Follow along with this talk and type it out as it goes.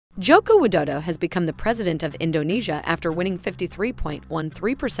Joko Widodo has become the president of Indonesia after winning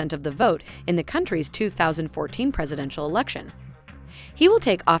 53.13% of the vote in the country's 2014 presidential election. He will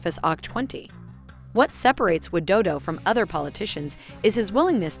take office August 20. What separates Widodo from other politicians is his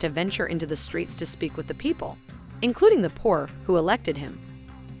willingness to venture into the streets to speak with the people, including the poor who elected him.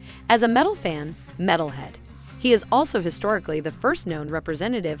 As a metal fan, metalhead, he is also historically the first known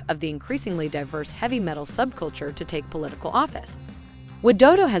representative of the increasingly diverse heavy metal subculture to take political office.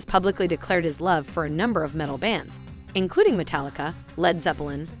 Widodo has publicly declared his love for a number of metal bands, including Metallica, Led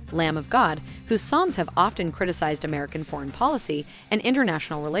Zeppelin, Lamb of God, whose songs have often criticized American foreign policy and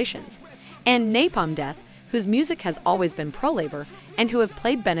international relations, and Napalm Death, whose music has always been pro-labor and who have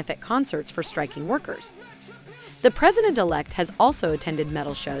played benefit concerts for striking workers. The president-elect has also attended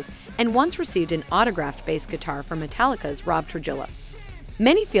metal shows and once received an autographed bass guitar from Metallica's Trujillo.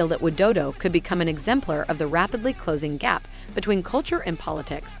 Many feel that Widodo could become an exemplar of the rapidly closing gap between culture and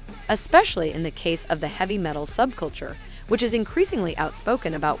politics, especially in the case of the heavy metal subculture, which is increasingly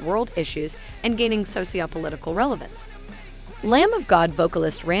outspoken about world issues and gaining socio-political relevance. Lamb of God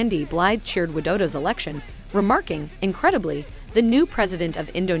vocalist Randy Blythe cheered Widodo's election, remarking, "Incredibly, the new president of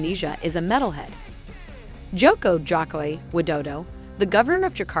Indonesia is a metalhead." Joko Widodo, the governor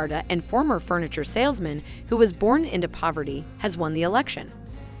of Jakarta and former furniture salesman who was born into poverty, has won the election.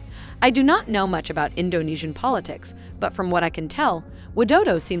 I do not know much about Indonesian politics, but from what I can tell,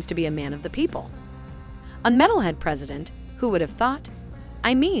 Widodo seems to be a man of the people. A metalhead president, who would have thought?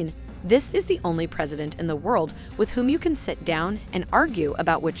 I mean, this is the only president in the world with whom you can sit down and argue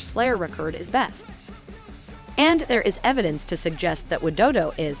about which Slayer record is best. And there is evidence to suggest that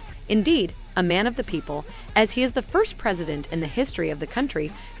Widodo is, indeed, a man of the people, as he is the first president in the history of the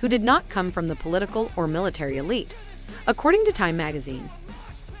country who did not come from the political or military elite, according to Time magazine.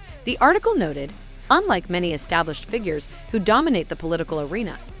 The article noted, unlike many established figures who dominate the political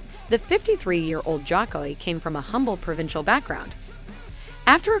arena, the 53-year-old Joko came from a humble provincial background.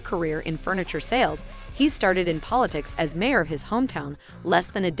 After a career in furniture sales, he started in politics as mayor of his hometown less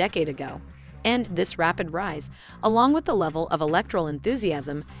than a decade ago. And this rapid rise, along with the level of electoral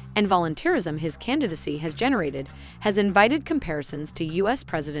enthusiasm and volunteerism his candidacy has generated, has invited comparisons to U.S.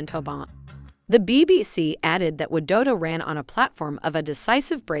 President Obama. The BBC added that Widodo ran on a platform of a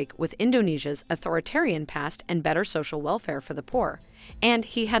decisive break with Indonesia's authoritarian past and better social welfare for the poor, and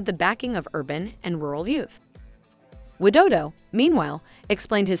he had the backing of urban and rural youth. Widodo, meanwhile,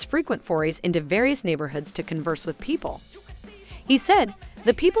 explained his frequent forays into various neighborhoods to converse with people. He said,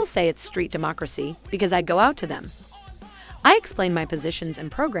 "The people say it's street democracy because I go out to them. I explain my positions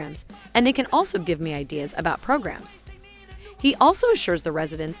and programs, and they can also give me ideas about programs." He also assures the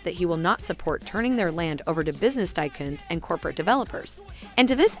residents that he will not support turning their land over to business tycoons and corporate developers, and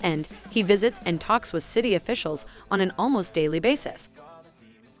to this end, he visits and talks with city officials on an almost daily basis.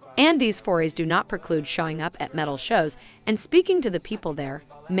 And these forays do not preclude showing up at metal shows and speaking to the people there,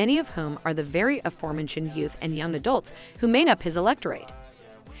 many of whom are the very aforementioned youth and young adults who made up his electorate.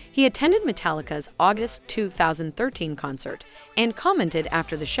 He attended Metallica's August 2013 concert and commented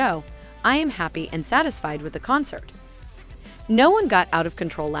after the show, "I am happy and satisfied with the concert. No one got out of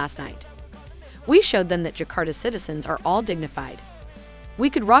control last night. We showed them that Jakarta's citizens are all dignified. We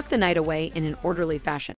could rock the night away in an orderly fashion."